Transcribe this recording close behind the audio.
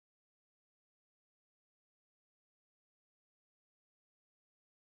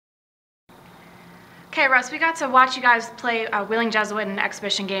Okay, Russ, we got to watch you guys play Wheeling Jesuit in an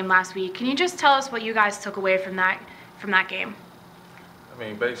exhibition game last week. Can you just tell us what you guys took away from that game? I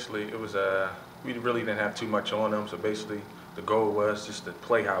mean, basically, it was we really didn't have too much on them. So basically, the goal was just to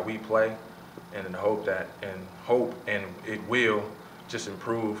play how we play, and then hope and it will just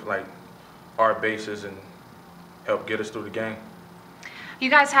improve like our bases and help get us through the game. You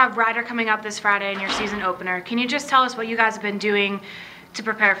guys have Ryder coming up this Friday in your season opener. Can you just tell us what you guys have been doing to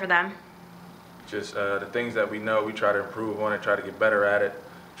prepare for them? Just the things that we know, we try to improve on it, try to get better at it,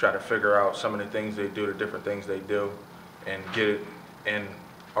 try to figure out some of the things they do, the different things they do, and get it in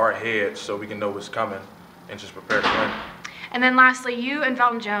our heads so we can know what's coming and just prepare to win. And then lastly, you and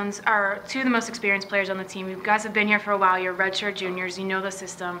Velton Jones are two of the most experienced players on the team. You guys have been here for a while. You're redshirt juniors. You know the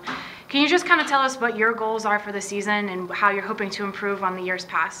system. Can you just kind of tell us what your goals are for the season and how you're hoping to improve on the years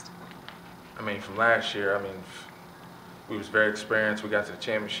past? I mean, from last year, we was very experienced. We got to the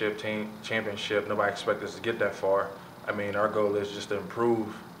championship. Nobody expected us to get that far. I mean, our goal is just to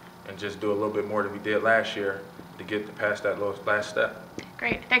improve and just do a little bit more than we did last year to get past that last step.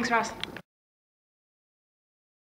 Great. Thanks, Ross.